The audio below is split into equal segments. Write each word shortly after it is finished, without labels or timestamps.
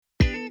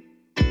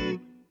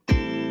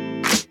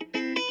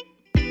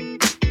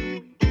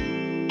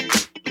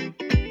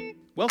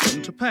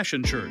Welcome to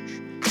Passion Church.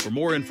 For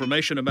more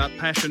information about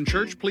Passion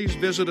Church, please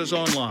visit us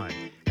online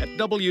at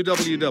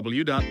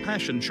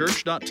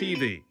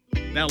www.passionchurch.tv.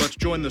 Now let's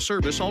join the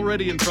service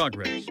already in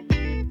progress.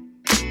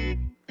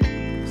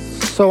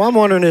 So I'm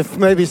wondering if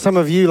maybe some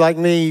of you, like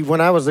me, when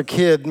I was a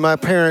kid, my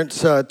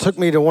parents took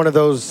me to one of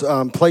those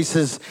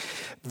places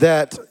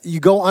that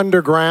you go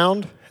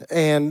underground,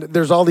 and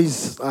there's all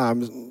these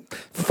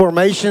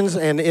formations,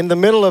 and in the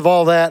middle of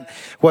all that,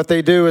 what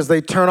they do is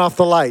they turn off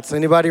the lights.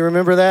 Anybody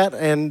remember that?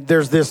 And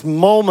there's this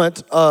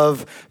moment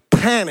of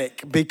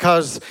panic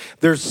because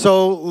there's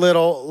so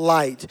little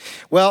light.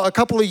 Well, a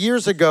couple of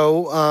years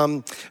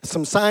ago,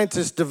 some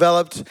scientists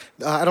developed,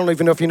 I don't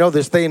even know if you know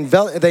this, they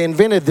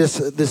invented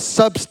this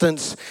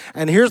substance,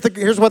 and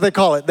here's what they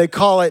call it. They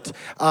call it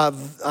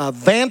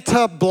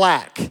Vanta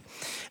Black,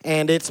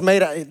 and it's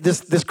made,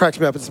 this cracks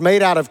me up, it's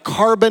made out of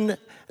carbon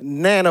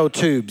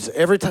nanotubes.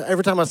 Every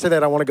time I say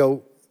that, I want to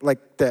go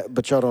like that,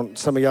 but y'all don't.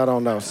 Some of y'all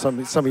don't know. Some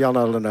of y'all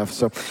know enough.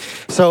 So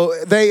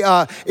they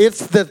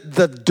it's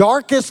the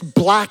darkest,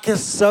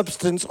 blackest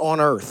substance on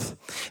Earth.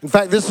 In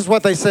fact, this is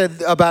what they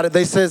said about it.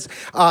 They say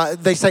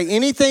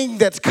anything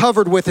that's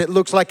covered with it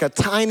looks like a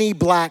tiny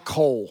black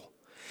hole.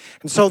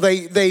 And so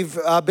they've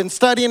been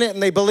studying it,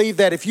 and they believe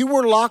that if you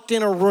were locked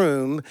in a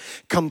room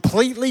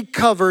completely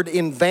covered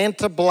in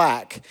Vanta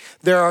Black,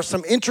 there are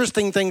some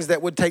interesting things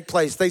that would take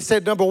place. They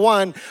said, number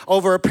one,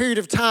 over a period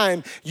of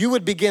time, you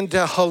would begin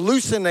to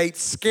hallucinate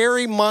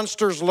scary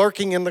monsters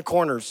lurking in the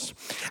corners,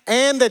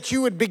 and that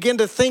you would begin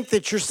to think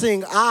that you're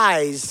seeing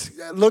eyes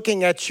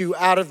looking at you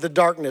out of the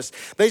darkness.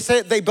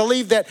 They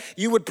believe that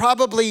you would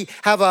probably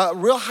have a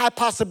real high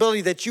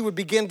possibility that you would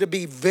begin to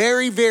be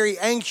very, very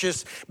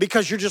anxious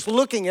because you're just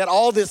looking at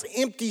all this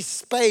empty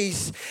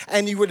space,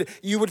 and you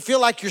would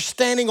feel like you're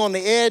standing on the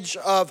edge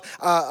of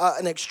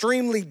an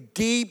extremely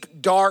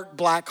deep, dark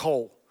black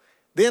hole.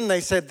 Then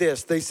they said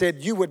this. They said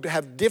you would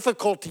have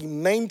difficulty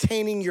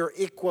maintaining your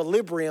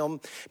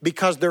equilibrium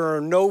because there are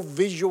no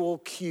visual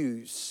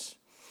cues.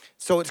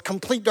 So it's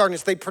complete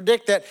darkness. They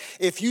predict that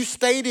if you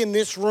stayed in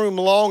this room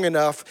long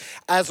enough,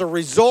 as a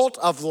result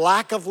of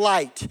lack of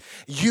light,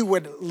 you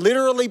would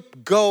literally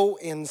go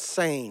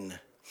insane.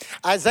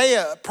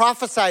 Isaiah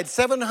prophesied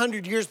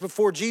 700 years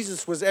before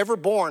Jesus was ever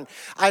born.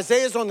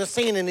 Isaiah's on the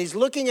scene, and he's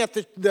looking at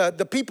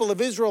the people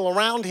of Israel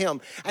around him,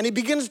 and he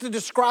begins to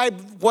describe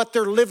what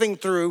they're living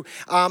through.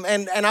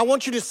 And I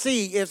want you to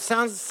see, it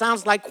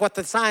sounds like what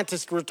the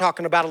scientists were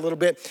talking about a little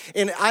bit.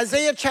 In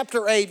Isaiah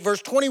chapter 8,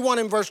 verse 21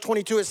 and verse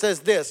 22, it says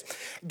this: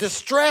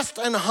 distressed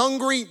and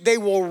hungry, they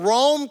will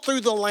roam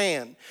through the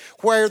land.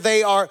 When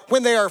they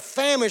are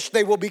famished,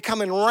 they will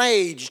become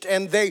enraged,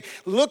 and they,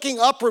 looking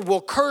upward,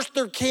 will curse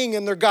their king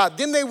and their God.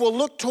 Then they will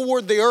look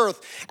toward the earth,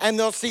 and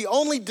they'll see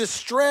only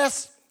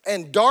distress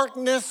and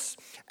darkness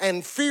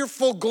and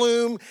fearful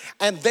gloom,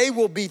 and they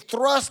will be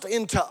thrust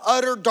into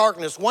utter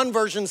darkness. One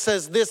version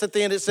says this at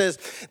the end. It says,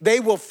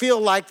 they will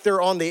feel like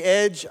they're on the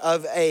edge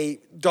of a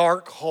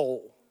dark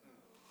hole.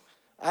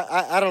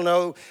 I don't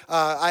know.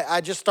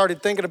 I just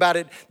started thinking about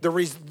it. The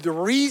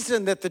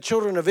reason that the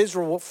children of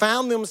Israel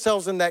found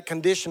themselves in that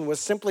condition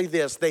was simply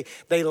this.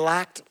 They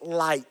lacked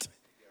light.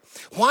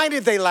 Why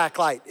did they lack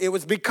light? It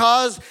was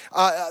because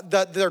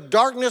their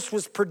darkness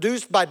was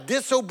produced by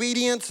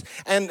disobedience,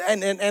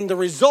 and the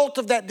result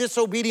of that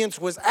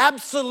disobedience was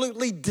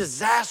absolutely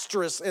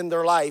disastrous in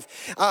their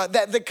life.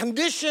 That the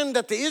condition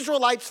that the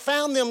Israelites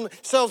found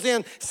themselves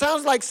in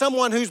sounds like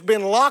someone who's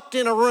been locked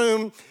in a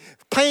room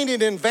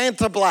painted in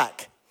Vanta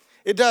Black.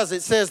 It does.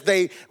 It says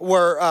they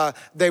were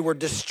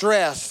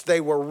distressed,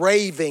 they were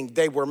raving,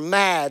 they were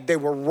mad, they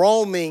were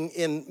roaming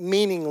in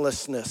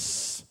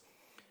meaninglessness.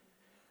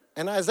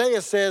 And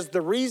Isaiah says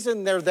the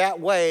reason they're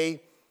that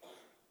way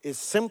is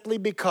simply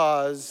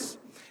because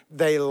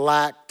they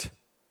lacked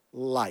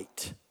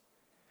light.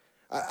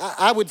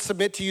 I would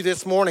submit to you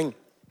this morning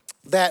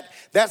that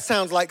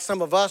sounds like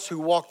some of us who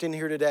walked in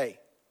here today.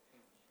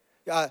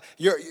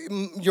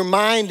 Your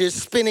mind is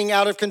spinning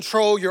out of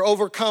control. You're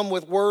overcome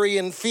with worry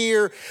and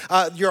fear.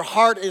 Your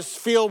heart is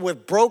filled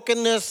with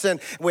brokenness and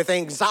with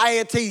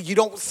anxiety. You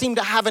don't seem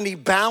to have any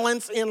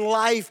balance in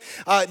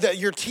life.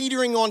 You're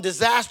teetering on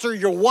disaster.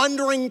 You're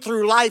wandering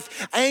through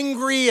life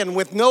angry and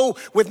with no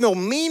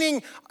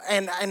meaning.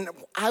 And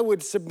I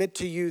would submit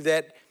to you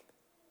that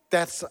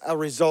that's a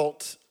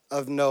result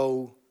of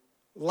no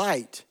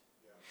light.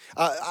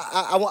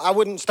 I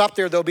wouldn't stop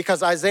there, though,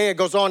 because Isaiah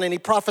goes on and he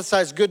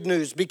prophesies good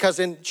news, because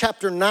in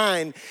chapter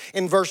 9,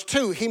 in verse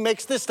 2, he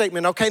makes this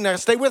statement. Okay, now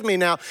stay with me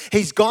now.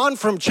 He's gone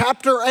from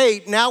chapter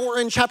 8, now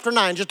we're in chapter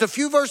 9, just a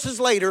few verses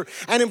later,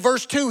 and in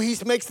verse 2, he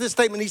makes this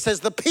statement. He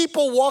says, the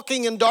people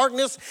walking in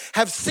darkness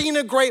have seen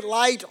a great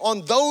light.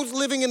 On those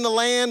living in the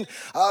land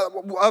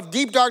of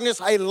deep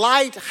darkness, a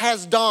light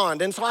has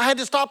dawned. And so I had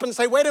to stop and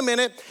say, wait a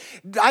minute,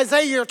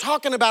 Isaiah, you're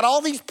talking about all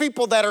these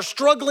people that are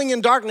struggling in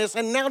darkness,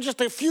 and now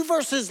just a few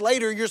verses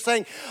later, you're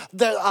saying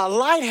the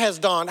light has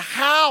dawned.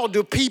 How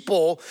do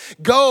people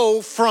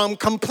go from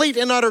complete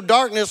and utter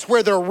darkness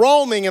where they're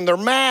roaming and they're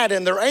mad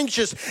and they're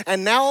anxious,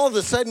 and now all of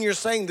a sudden you're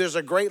saying there's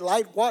a great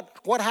light?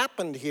 What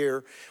happened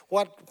here?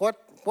 What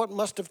what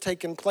must have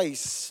taken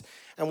place?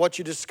 And what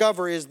you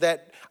discover is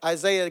that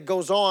Isaiah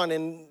goes on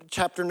in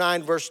chapter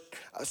 9, verse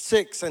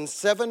 6, and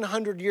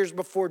 700 years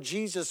before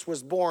Jesus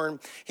was born,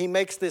 he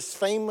makes this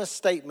famous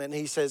statement.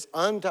 He says,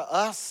 unto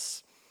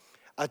us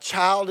a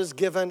child is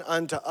given,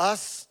 unto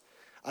us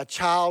a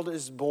child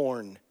is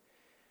born.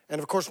 And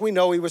of course, we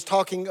know he was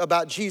talking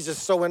about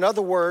Jesus. So in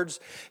other words,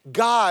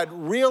 God,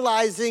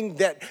 realizing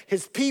that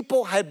his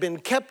people had been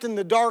kept in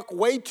the dark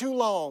way too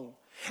long,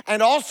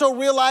 and also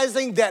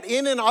realizing that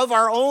in and of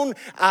our own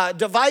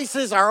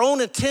devices, our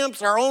own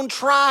attempts, our own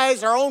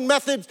tries, our own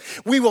methods,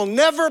 we will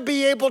never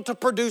be able to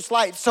produce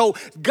light. So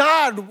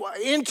God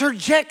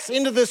interjects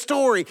into the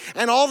story,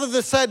 and all of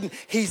a sudden,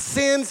 he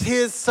sends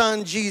his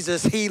son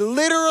Jesus. He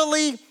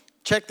literally,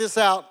 check this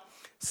out,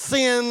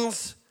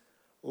 sends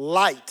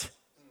light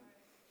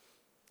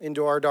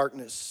into our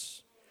darkness.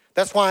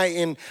 That's why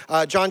in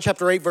John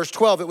chapter 8, verse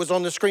 12, it was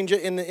on the screen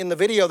in the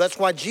video. That's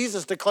why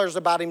Jesus declares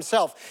about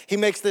himself. He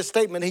makes this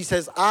statement. He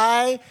says,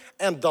 I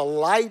am the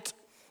light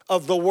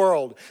of the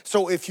world.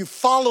 So if you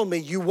follow me,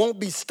 you won't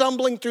be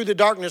stumbling through the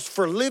darkness,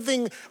 for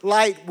living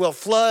light will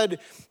flood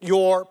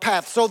your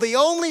path. So the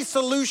only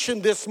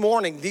solution this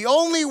morning, the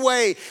only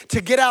way to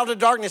get out of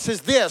darkness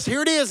is this.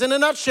 Here it is in a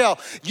nutshell.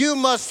 You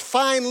must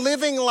find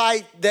living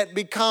light that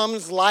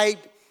becomes light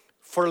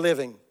for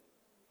living.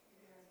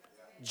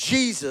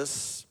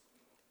 Jesus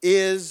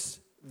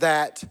is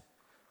that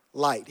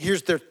light.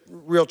 Here's the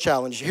real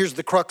challenge. Here's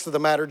the crux of the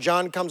matter.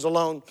 John comes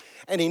along,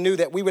 and he knew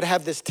that we would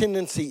have this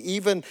tendency,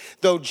 even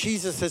though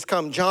Jesus has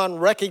come. John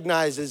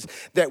recognizes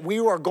that we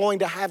are going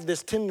to have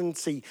this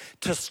tendency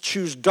to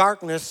choose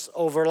darkness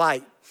over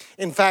light.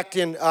 In fact,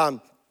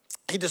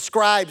 he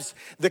describes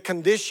the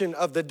condition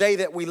of the day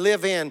that we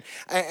live in,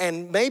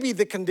 and maybe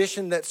the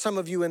condition that some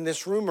of you in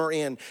this room are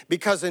in,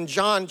 because in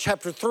John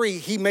chapter 3,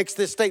 he makes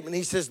this statement.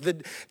 He says,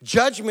 the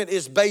judgment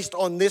is based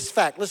on this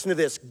fact. Listen to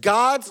this.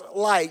 God's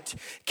light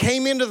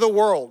came into the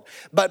world,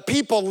 but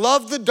people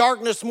loved the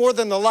darkness more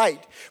than the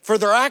light, for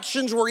their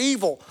actions were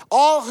evil.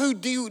 All who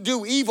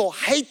do evil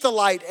hate the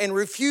light and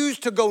refuse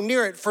to go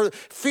near it, for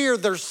fear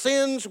their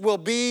sins will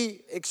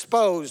be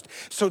exposed.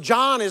 So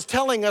John is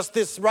telling us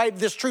this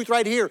truth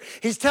right here.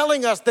 He's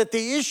telling us that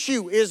the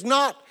issue is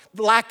not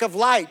lack of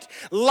light.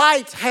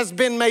 Light has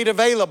been made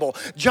available.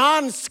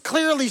 John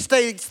clearly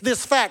states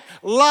this fact.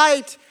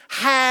 Light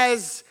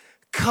has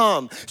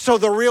come. So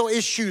the real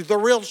issue, the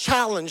real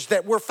challenge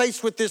that we're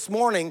faced with this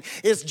morning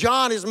is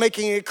John is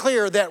making it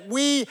clear that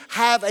we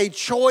have a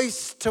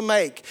choice to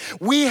make.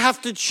 We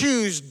have to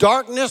choose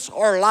darkness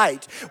or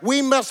light.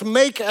 We must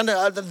make come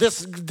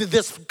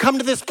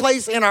to this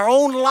place in our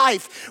own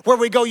life where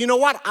we go, you know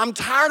what? I'm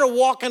tired of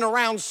walking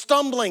around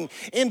stumbling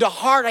into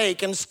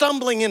heartache and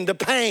stumbling into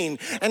pain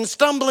and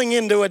stumbling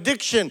into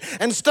addiction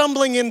and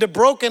stumbling into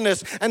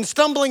brokenness and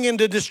stumbling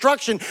into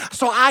destruction.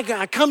 So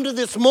I come to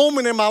this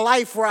moment in my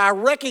life where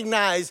I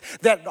recognize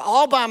that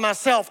all by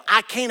myself,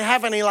 I can't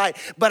have any light,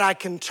 but I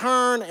can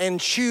turn and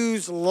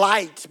choose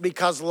light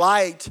because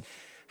light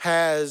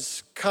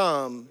has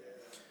come.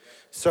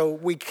 So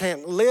we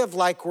can't live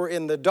like we're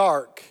in the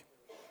dark.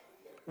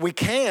 We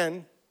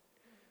can,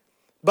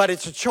 but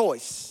it's a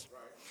choice.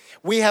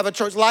 We have a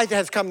choice. Light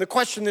has come. The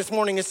question this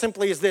morning is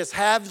simply this.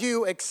 Have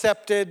you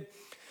accepted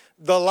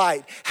the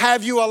light?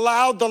 Have you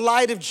allowed the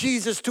light of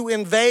Jesus to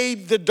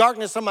invade the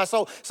darkness of my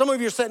soul? Some of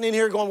you are sitting in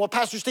here going, well,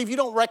 Pastor Steve, you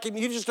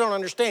just don't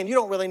understand. You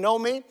don't really know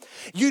me.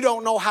 You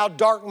don't know how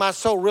dark my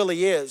soul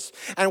really is.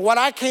 And what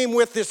I came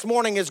with this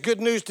morning is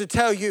good news to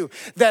tell you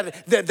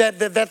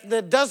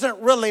that doesn't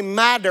really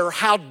matter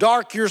how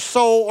dark your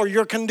soul or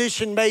your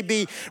condition may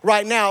be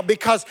right now,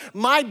 because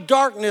my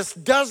darkness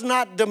does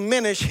not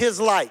diminish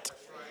his light.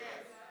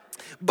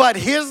 But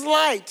his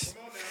light,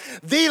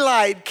 the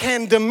light,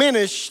 can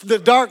diminish the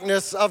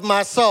darkness of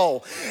my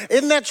soul.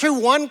 Isn't that true?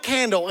 One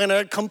candle in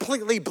a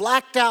completely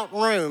blacked out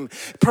room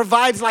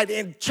provides light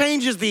and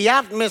changes the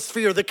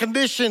atmosphere, the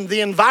condition,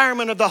 the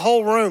environment of the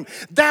whole room.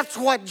 That's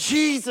what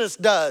Jesus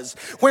does.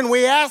 When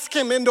we ask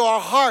him into our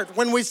heart,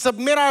 when we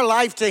submit our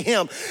life to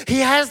him, he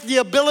has the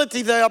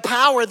ability, the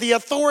power, the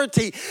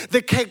authority,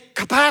 the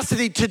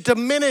capacity to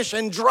diminish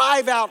and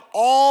drive out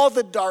all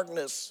the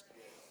darkness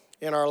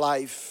in our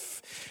life.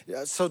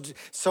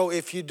 So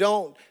if you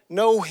don't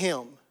know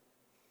him,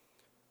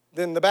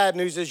 then the bad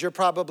news is you're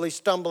probably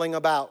stumbling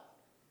about,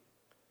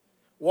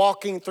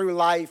 walking through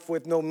life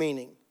with no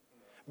meaning,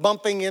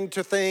 bumping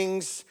into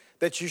things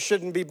that you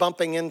shouldn't be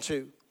bumping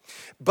into.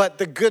 But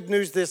the good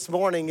news this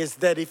morning is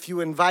that if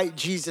you invite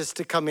Jesus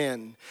to come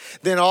in,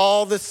 then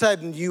all of a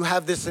sudden you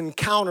have this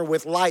encounter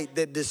with light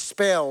that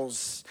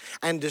dispels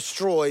and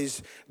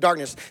destroys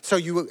darkness. So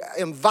you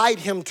invite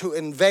him to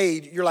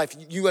invade your life.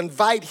 You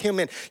invite him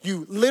in.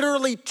 You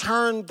literally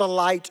turn the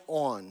light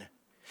on.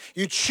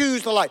 You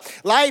choose the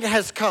light. Light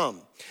has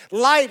come.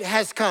 Light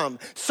has come.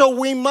 So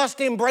we must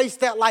embrace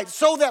that light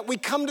so that we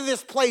come to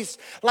this place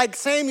like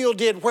Samuel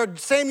did, where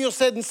Samuel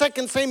said in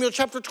 2 Samuel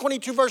chapter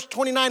 22, verse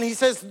 29, he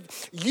says,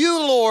 you,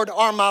 Lord,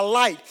 are my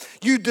light.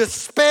 You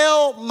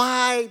dispel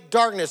my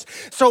darkness.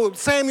 So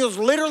Samuel's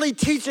literally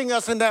teaching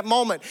us in that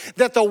moment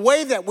that the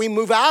way that we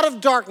move out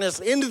of darkness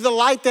into the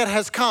light that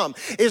has come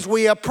is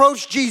we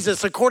approach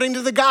Jesus. According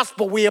to the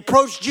gospel, we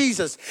approach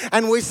Jesus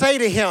and we say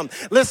to him,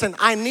 listen,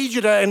 I need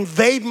you to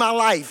invade my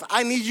life.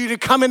 I need you to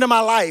come into my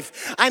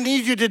life. I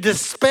need you to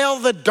dispel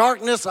the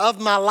darkness of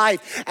my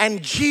life.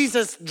 And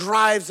Jesus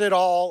drives it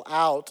all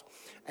out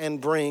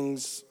and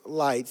brings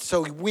light.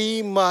 So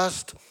we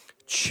must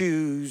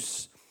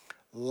choose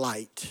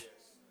light.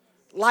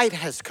 Light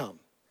has come.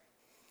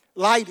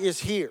 Light is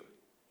here.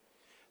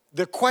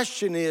 The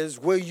question is,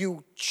 will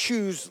you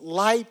choose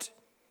light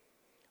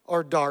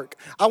or dark?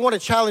 I want to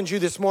challenge you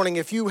this morning.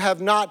 If you have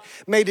not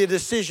made a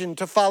decision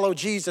to follow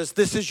Jesus,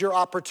 this is your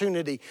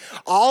opportunity.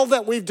 All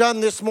that we've done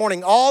this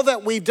morning, all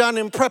that we've done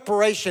in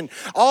preparation,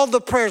 all the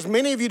prayers,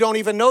 many of you don't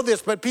even know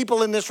this, but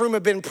people in this room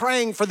have been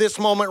praying for this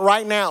moment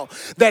right now,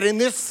 that in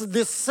this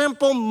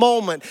simple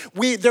moment,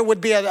 there would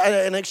be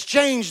an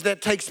exchange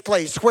that takes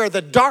place where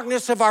the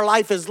darkness of our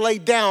life is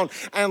laid down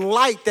and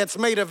light that's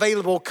made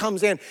available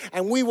comes in.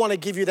 And we want to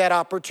give you that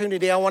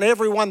opportunity. I want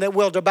everyone that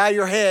will to bow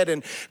your head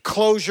and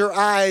close your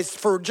eyes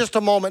for just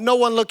a moment. No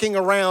one looking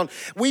around.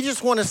 We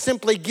just want to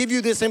simply give you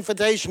this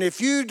invitation.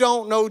 If you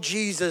don't know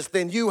Jesus,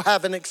 then you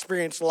haven't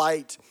experienced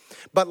light,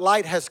 but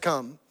light has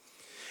come.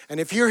 And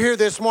if you're here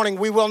this morning,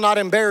 we will not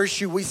embarrass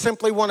you. We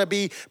simply want to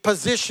be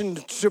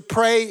positioned to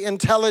pray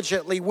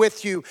intelligently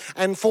with you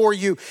and for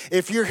you.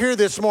 If you're here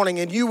this morning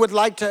and you would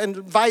like to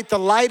invite the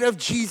light of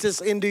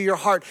Jesus into your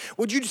heart,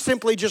 would you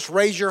simply just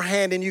raise your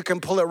hand and you can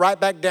pull it right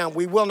back down?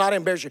 We will not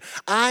embarrass you.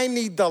 I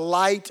need the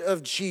light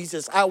of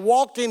Jesus. I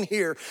walked in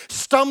here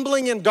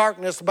stumbling in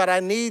darkness, but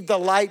I need the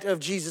light of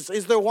Jesus.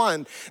 Is there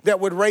one that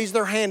would raise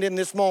their hand in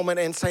this moment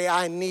and say,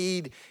 I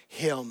need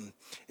him?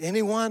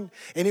 Anyone?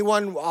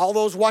 All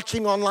those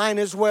watching online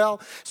as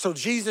well? So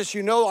Jesus,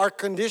 you know our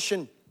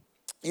condition.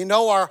 You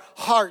know our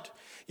heart.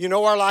 You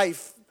know our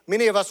life.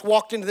 Many of us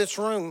walked into this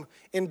room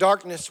in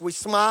darkness. We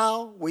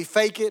smile. We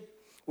fake it.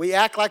 We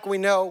act like we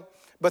know.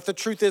 But the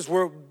truth is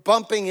we're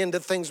bumping into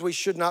things we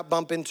should not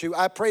bump into.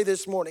 I pray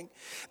this morning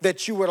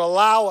that you would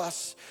allow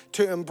us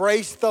to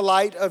embrace the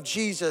light of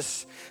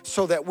Jesus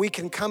so that we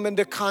can come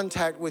into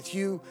contact with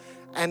you,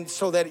 and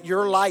so that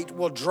your light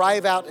will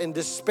drive out and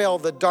dispel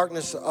the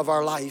darkness of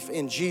our life.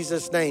 In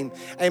Jesus' name,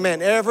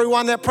 amen.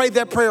 Everyone that prayed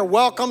that prayer,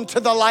 welcome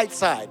to the light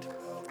side.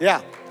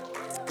 Yeah,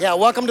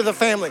 welcome to the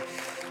family.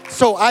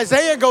 So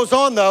Isaiah goes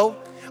on though,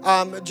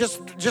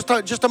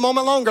 just a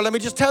moment longer. Let me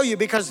just tell you,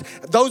 because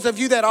those of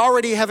you that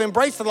already have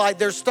embraced the light,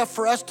 there's stuff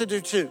for us to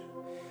do too.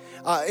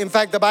 In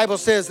fact, the Bible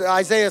says,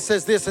 Isaiah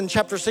says this in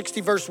chapter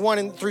 60, verse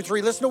 1 through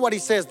 3. Listen to what he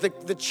says,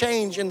 the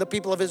change in the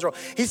people of Israel.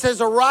 He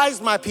says,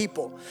 arise, my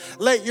people.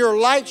 Let your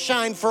light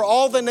shine for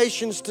all the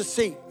nations to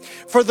see.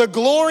 For the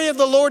glory of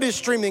the Lord is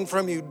streaming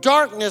from you.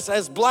 Darkness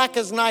as black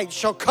as night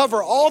shall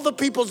cover all the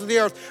peoples of the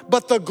earth.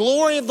 But the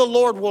glory of the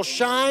Lord will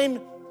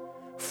shine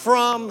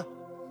from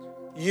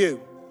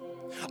you.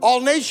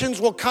 All nations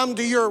will come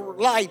to your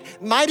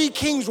light. Mighty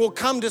kings will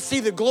come to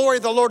see the glory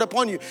of the Lord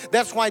upon you.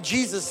 That's why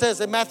Jesus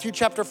says in Matthew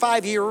chapter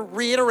 5, he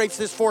reiterates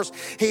this for us.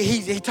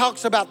 He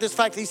talks about this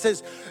fact. He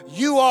says,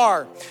 you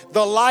are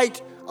the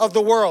light of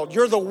the world.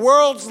 You're the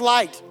world's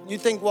light. You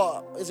think,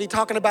 well, is he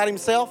talking about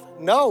himself?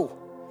 No,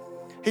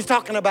 he's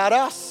talking about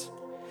us.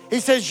 He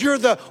says, you're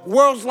the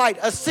world's light,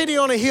 a city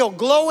on a hill,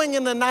 glowing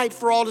in the night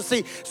for all to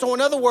see. So in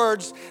other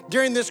words,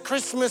 during this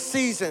Christmas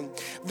season,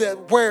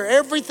 where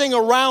everything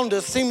around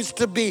us seems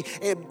to be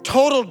in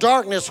total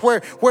darkness,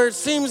 where it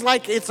seems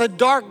like it's a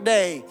dark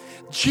day,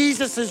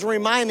 Jesus is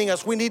reminding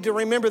us, we need to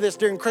remember this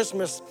during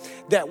Christmas,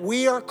 that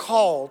we are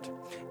called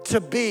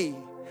to be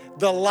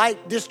the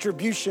light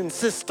distribution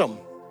system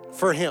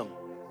for him.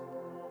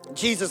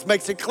 Jesus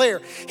makes it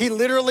clear. He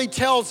literally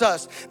tells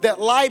us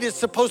that light is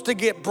supposed to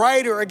get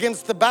brighter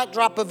against the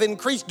backdrop of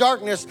increased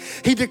darkness.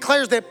 He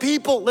declares that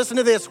people, listen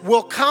to this,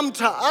 will come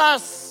to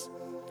us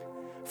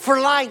for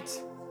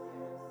light.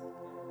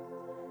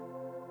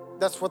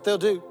 That's what they'll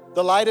do.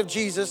 The light of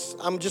Jesus,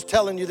 I'm just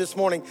telling you this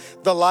morning,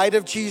 the light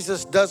of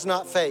Jesus does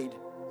not fade.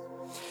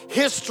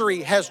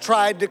 History has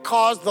tried to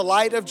cause the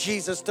light of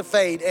Jesus to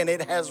fade, and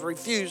it has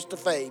refused to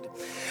fade.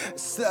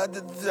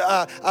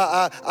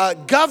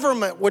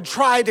 Government would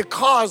try to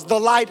cause the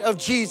light of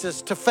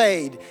Jesus to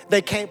fade.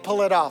 They can't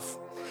pull it off.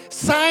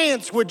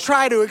 Science would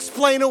try to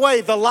explain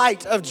away the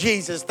light of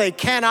Jesus. They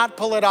cannot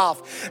pull it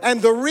off.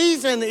 And the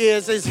reason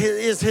is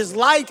his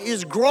light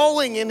is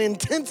growing in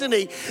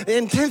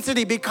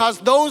intensity because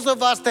those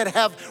of us that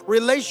have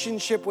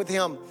relationship with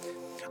him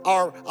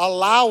are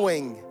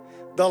allowing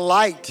the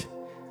light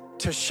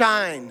to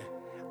shine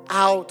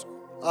out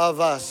of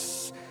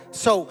us.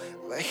 So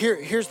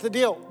here's the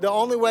deal. The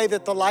only way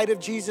that the light of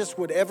Jesus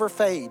would ever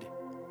fade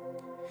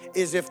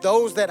is if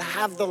those that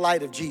have the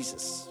light of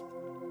Jesus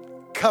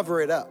cover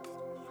it up.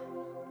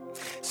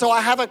 So I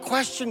have a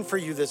question for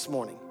you this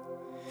morning.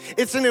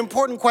 It's an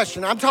important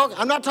question. I'm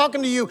not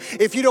talking to you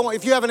if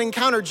you haven't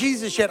encountered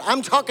Jesus yet.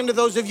 I'm talking to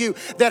those of you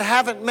that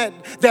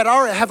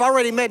have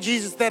already met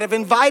Jesus, that have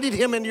invited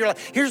him into your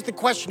life. Here's the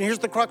question. Here's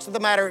the crux of the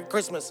matter at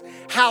Christmas.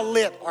 How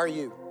lit are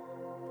you?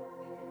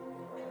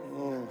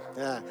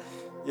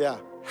 Yeah.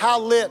 How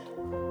lit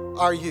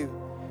are you?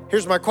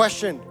 Here's my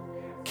question.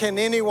 Can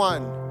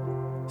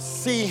anyone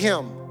see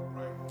him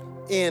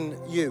in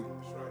you?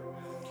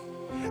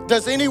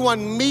 Does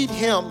anyone meet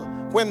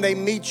him when they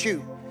meet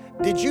you?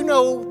 Did you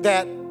know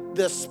that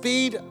the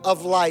speed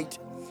of light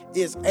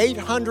is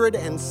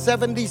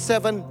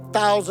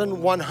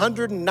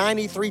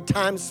 877,193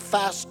 times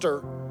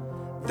faster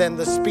than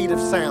the speed of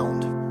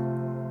sound?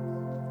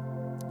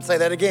 Say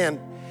that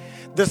again.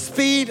 The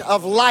speed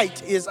of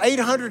light is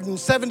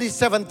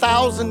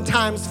 877,000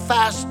 times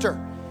faster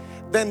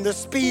than the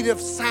speed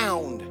of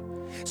sound.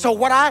 So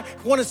what I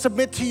want to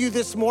submit to you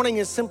this morning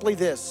is simply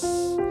this.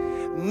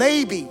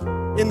 Maybe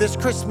in this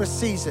Christmas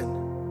season,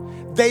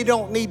 they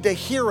don't need to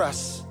hear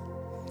us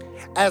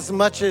as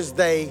much as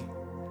they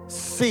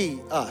see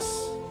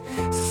us.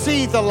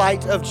 See the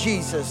light of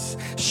Jesus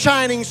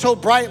shining so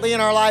brightly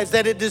in our lives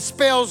that it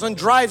dispels and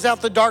drives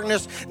out the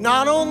darkness,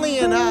 not only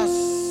in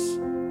us,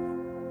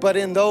 but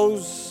in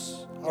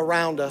those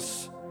around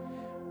us.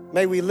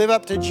 May we live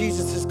up to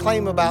Jesus'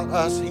 claim about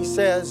us. He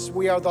says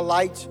we are the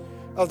light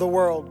of the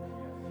world.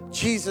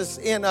 Jesus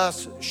in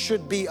us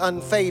should be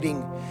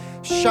unfading.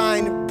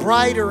 Shine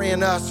brighter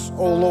in us,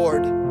 O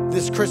Lord,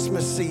 this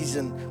Christmas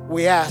season.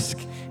 We ask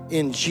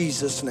in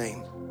Jesus'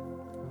 name.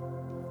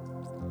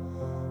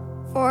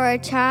 For a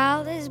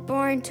child is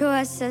born to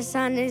us, a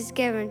son is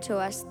given to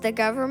us. The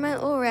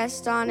government will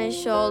rest on his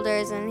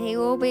shoulders, and he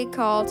will be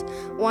called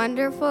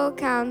Wonderful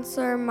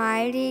Counselor,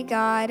 Mighty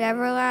God,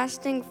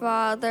 Everlasting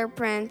Father,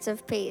 Prince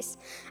of Peace.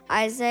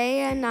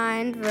 Isaiah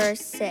 9, verse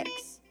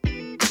 6.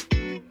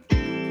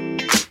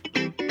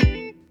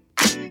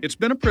 It's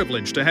been a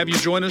privilege to have you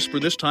join us for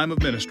this time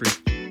of ministry.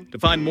 To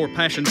find more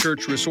Passion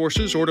Church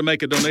resources or to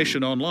make a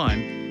donation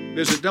online,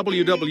 visit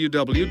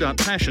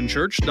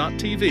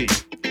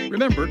www.passionchurch.tv.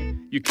 Remember,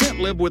 you can't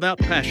live without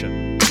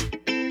passion.